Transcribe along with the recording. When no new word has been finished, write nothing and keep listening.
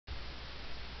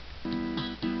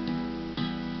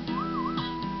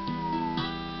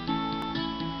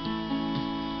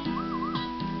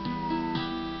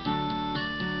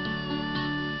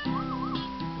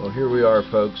Well, here we are,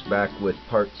 folks, back with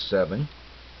part 7,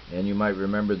 and you might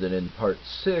remember that in part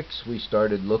 6 we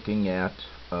started looking at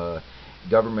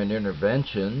government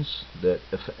interventions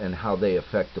and how they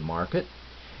affect the market,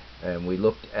 and we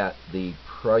looked at the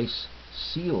price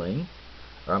ceiling,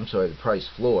 the price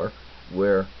floor,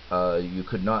 where you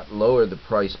could not lower the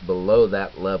price below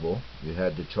that level. You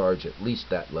had to charge at least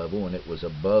that level, and it was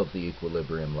above the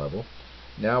equilibrium level.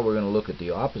 Now we're going to look at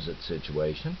the opposite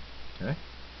situation, okay?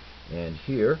 And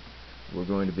here we're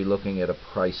going to be looking at a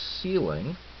price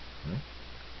ceiling, okay?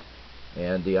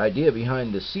 And the idea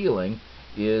behind the ceiling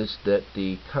is that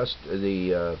the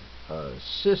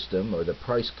system, or the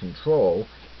price control,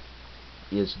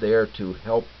 is there to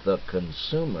help the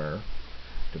consumer,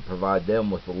 to provide them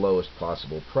with the lowest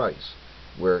possible price,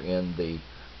 where in the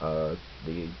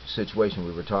situation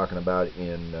we were talking about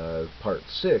in part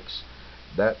 6,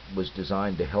 that was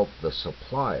designed to help the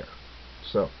supplier.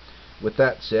 So with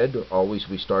that said, always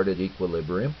we start at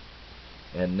equilibrium,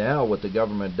 and now what the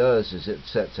government does is it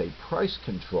sets a price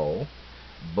control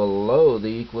below the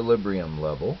equilibrium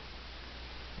level,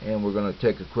 and we're going to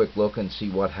take a quick look and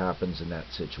see what happens in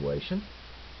that situation.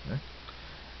 Okay.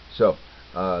 So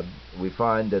we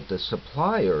find that the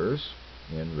suppliers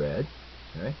in red,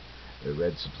 okay, the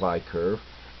red supply curve,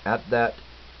 at that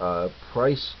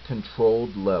price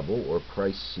controlled level or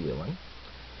price ceiling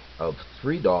of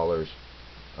 $3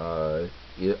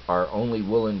 are only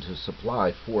willing to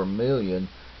supply 4 million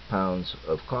pounds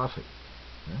of coffee.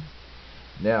 Okay.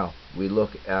 Now we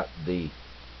look at the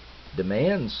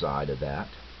demand side of that,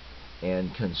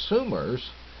 and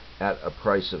consumers at a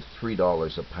price of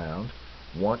 $3 a pound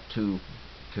want to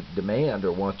demand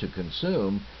or want to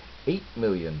consume 8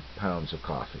 million pounds of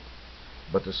coffee,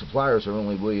 but the suppliers are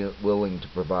only willing to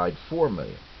provide 4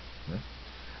 million. Okay.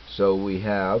 So we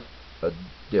have a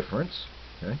difference,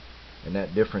 okay? And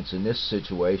that difference in this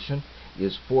situation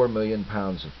is 4 million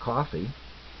pounds of coffee,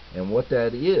 and what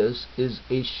that is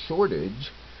a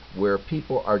shortage where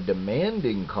people are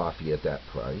demanding coffee at that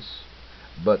price,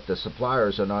 but the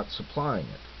suppliers are not supplying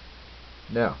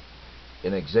it. Now,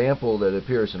 an example that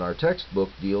appears in our textbook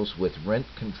deals with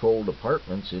rent-controlled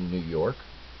apartments in New York,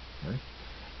 okay,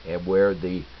 and where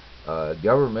the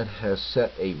government has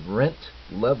set a rent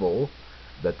level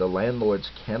that the landlords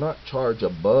cannot charge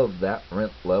above that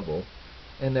rent level,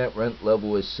 and that rent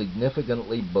level is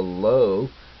significantly below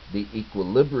the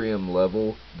equilibrium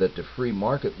level that the free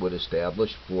market would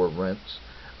establish for rents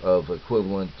of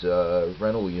equivalent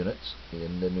rental units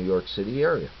in the New York City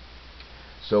area.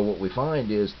 So what we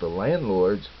find is the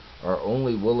landlords are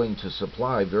only willing to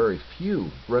supply very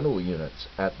few rental units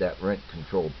at that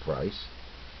rent-controlled price,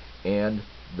 and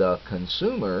the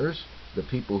consumers, the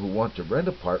people who want to rent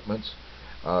apartments,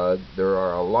 there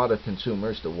are a lot of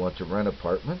consumers that want to rent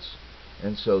apartments,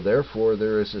 and so therefore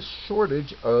there is a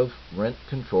shortage of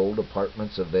rent-controlled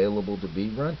apartments available to be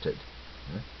rented.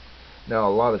 Okay. Now a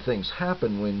lot of things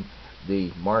happen when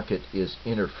the market is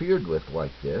interfered with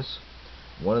like this.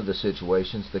 One of the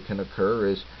situations that can occur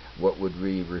is what would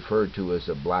be referred to as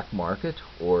a black market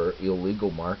or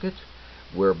illegal market,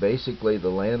 where basically the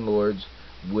landlords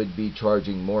would be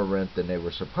charging more rent than they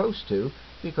were supposed to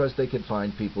because they could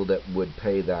find people that would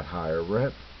pay that higher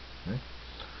rent. Okay?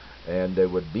 And there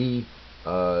would be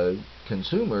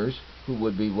consumers who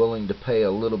would be willing to pay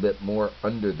a little bit more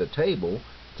under the table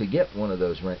to get one of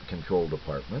those rent-controlled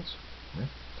apartments. Okay?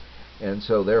 And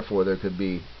so therefore there could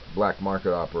be black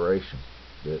market operation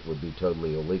that would be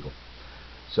totally illegal.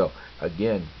 So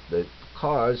again, the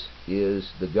cause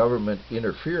is the government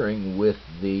interfering with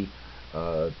the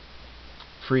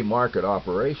free market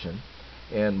operation.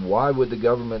 And why would the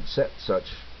government set such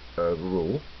a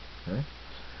rule? Okay?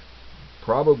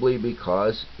 Probably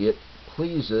because it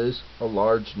pleases a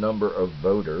large number of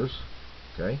voters,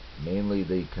 okay, mainly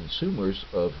the consumers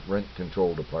of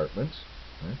rent-controlled apartments,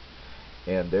 okay,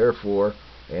 and therefore,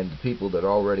 and the people that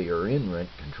already are in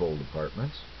rent-controlled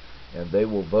apartments, and they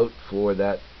will vote for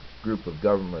that group of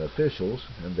government officials,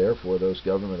 and therefore those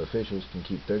government officials can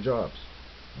keep their jobs.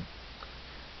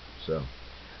 Okay.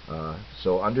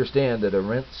 So understand that a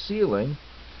rent ceiling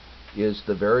is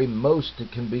the very most that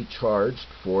can be charged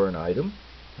for an item,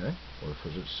 okay, or for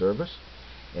a service,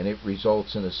 and it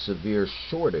results in a severe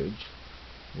shortage,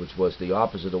 which was the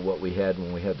opposite of what we had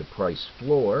when we had the price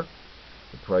floor.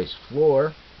 The price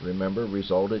floor, remember,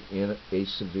 resulted in a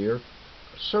severe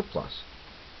surplus.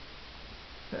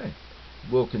 Okay.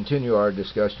 We'll continue our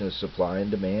discussion of supply and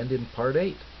demand in part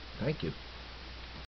 8. Thank you.